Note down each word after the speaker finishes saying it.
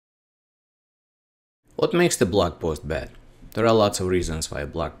What makes the blog post bad? There are lots of reasons why a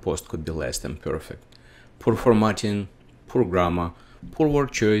blog post could be less than perfect. Poor formatting, poor grammar, poor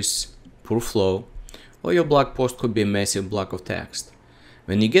word choice, poor flow, or your blog post could be a massive block of text.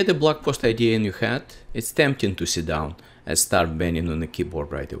 When you get a blog post idea in your head, it's tempting to sit down and start banging on the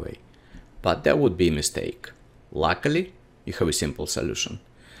keyboard right away. But that would be a mistake. Luckily, you have a simple solution.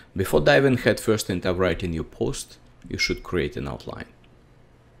 Before diving headfirst into writing your post, you should create an outline.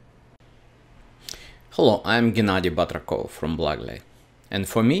 Hello, I'm Gennady Batrakov from Blogely. And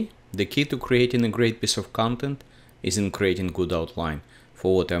for me, the key to creating a great piece of content is in creating good outline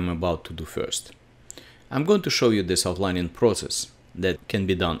for what I'm about to do first. I'm going to show you this outlining process that can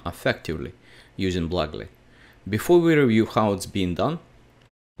be done effectively using Blogely. Before we review how it's being done,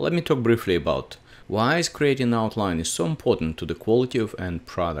 let me talk briefly about why creating an outline is so important to the quality of end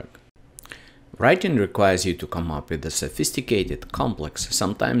product. Writing requires you to come up with a sophisticated, complex,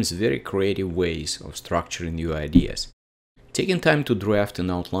 sometimes very creative ways of structuring your ideas. Taking time to draft an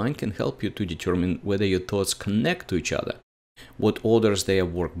outline can help you to determine whether your thoughts connect to each other, what orders they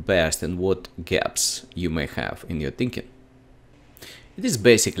work best, and what gaps you may have in your thinking. It is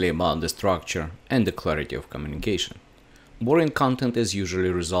basically about the structure and the clarity of communication. Boring content is usually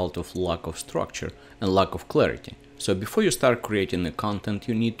a result of lack of structure and lack of clarity. So before you start creating the content,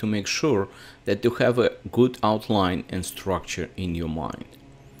 you need to make sure that you have a good outline and structure in your mind.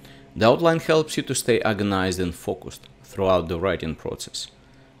 The outline helps you to stay organized and focused throughout the writing process.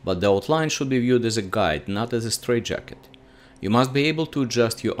 But the outline should be viewed as a guide, not as a straitjacket. You must be able to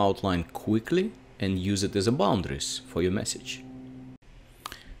adjust your outline quickly and use it as a boundaries for your message.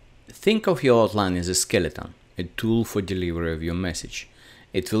 Think of your outline as a skeleton, a tool for delivery of your message.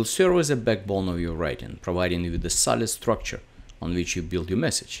 It will serve as a backbone of your writing, providing you with a solid structure on which you build your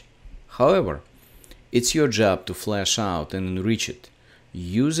message. However, it's your job to flesh out and enrich it,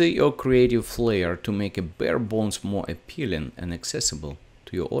 using your creative flair to make a bare bones more appealing and accessible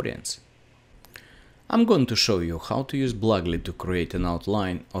to your audience. I'm going to show you how to use Blogely to create an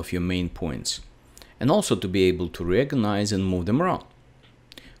outline of your main points, and also to be able to reorganize and move them around.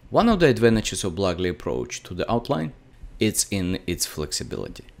 One of the advantages of Blogely approach to the outline is in its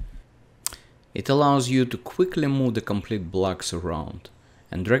flexibility. It allows you to quickly move the complete blocks around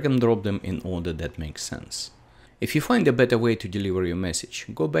and drag and drop them in order that makes sense. If you find a better way to deliver your message,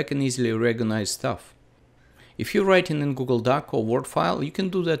 go back and easily reorganize stuff. If you're writing in Google Doc or Word file, you can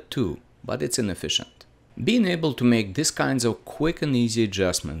do that too, but it's inefficient. Being able to make these kinds of quick and easy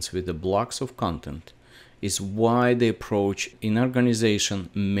adjustments with the blocks of content is why the approach in organization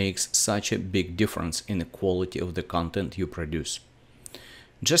makes such a big difference in the quality of the content you produce.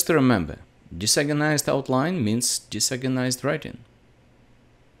 Just remember, disorganized outline means disorganized writing.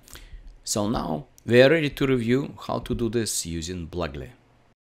 So now we are ready to review how to do this using Blogely.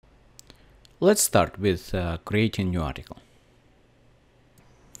 Let's start with creating a new article.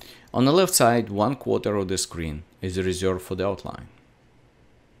 On the left side, 1/4 of the screen is reserved for the outline.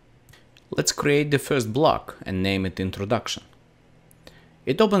 Let's create the first block and name it Introduction.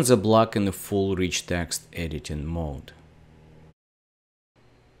 It opens the block in the full rich text editing mode.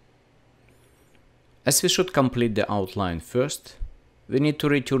 As we should complete the outline first, we need to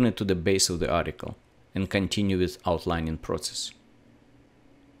return it to the base of the article and continue with outlining process.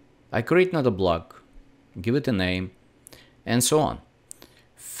 I create another block, give it a name, and so on.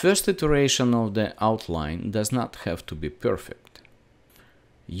 First iteration of the outline does not have to be perfect.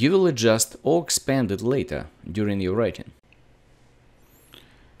 You will adjust or expand it later during your writing.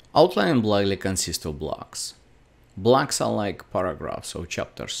 Outline in Blogely consists of blocks. Blocks are like paragraphs or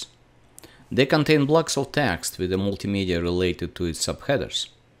chapters. They contain blocks of text with the multimedia related to its subheaders,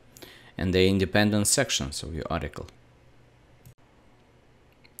 and they are independent sections of your article.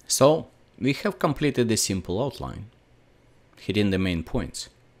 So, we have completed a simple outline, hitting the main points.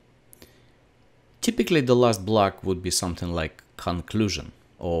 Typically, the last block would be something like conclusion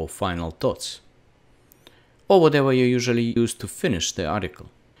or final thoughts, or whatever you usually use to finish the article.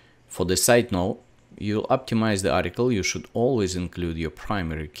 For the side note, you'll optimize the article, you should always include your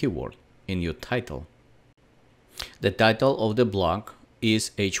primary keyword in your title. The title of the block is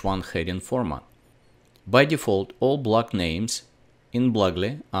H1 heading format. By default, all block names in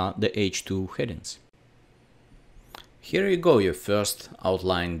Blogely are the H2 headings. Here you go, your first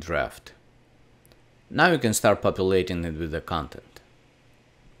outline draft. Now you can start populating it with the content.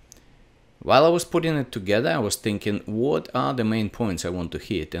 While I was putting it together, I was thinking, what are the main points I want to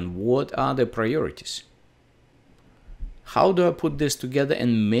hit and what are the priorities? How do I put this together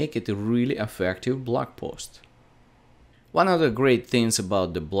and make it a really effective blog post? One of the great things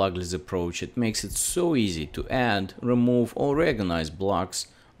about the Blogly's approach, it makes it so easy to add, remove or reorganize blocks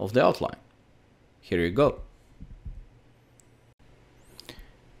of the outline. Here you go.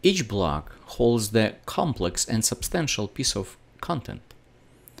 Each block holds the complex and substantial piece of content,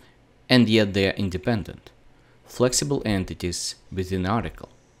 and yet they are independent, flexible entities within the article.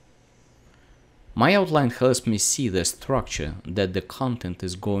 My outline helps me see the structure that the content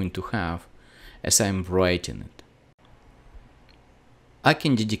is going to have as I am writing it. I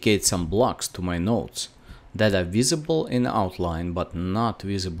can dedicate some blocks to my notes that are visible in the outline but not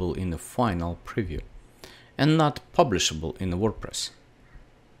visible in the final preview, and not publishable in the WordPress.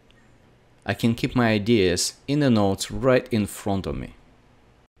 I can keep my ideas in the notes right in front of me.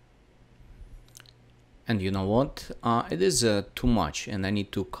 And you know what? It is too much and I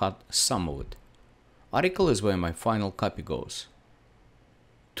need to cut some of it. Article is where my final copy goes.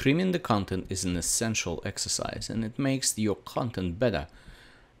 Trimming the content is an essential exercise and it makes your content better.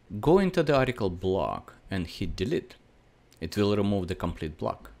 Go into the article block and hit delete. It will remove the complete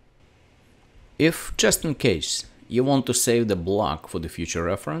block. If, just in case, you want to save the block for the future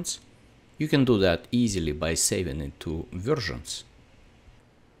reference, you can do that easily by saving it to versions.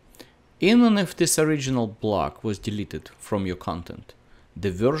 Even if this original block was deleted from your content, the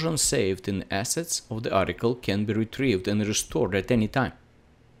version saved in assets of the article can be retrieved and restored at any time.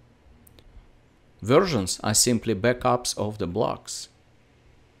 Versions are simply backups of the blocks.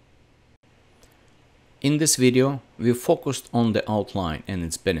 In this video, we focused on the outline and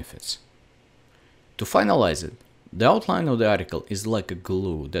its benefits. To finalize it, the outline of the article is like a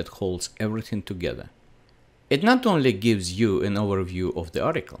glue that holds everything together. It not only gives you an overview of the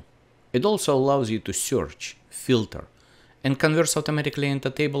article, it also allows you to search, filter, and converts automatically into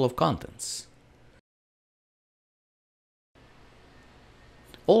a table of contents.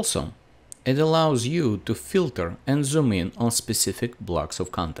 Also, it allows you to filter and zoom in on specific blocks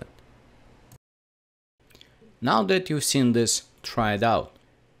of content. Now that you've seen this, try it out.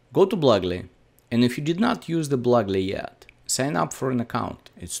 Go to Blogely, and if you did not use the Blogely yet, sign up for an account.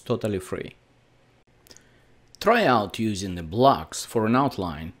 It's totally free. Try out using the blocks for an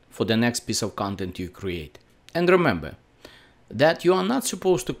outline for the next piece of content you create. And remember that you are not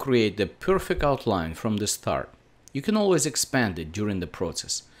supposed to create the perfect outline from the start. You can always expand it during the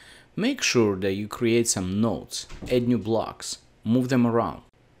process. Make sure that you create some notes, add new blocks, move them around,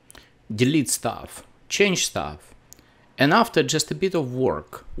 delete stuff, change stuff, and after just a bit of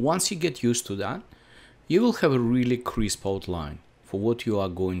work, once you get used to that, you will have a really crisp outline for what you are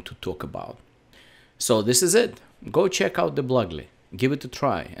going to talk about. So this is it. Go check out the Blogely, give it a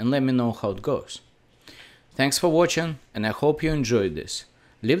try, and let me know how it goes. Thanks for watching, and I hope you enjoyed this.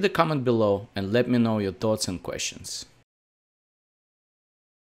 Leave the comment below and let me know your thoughts and questions.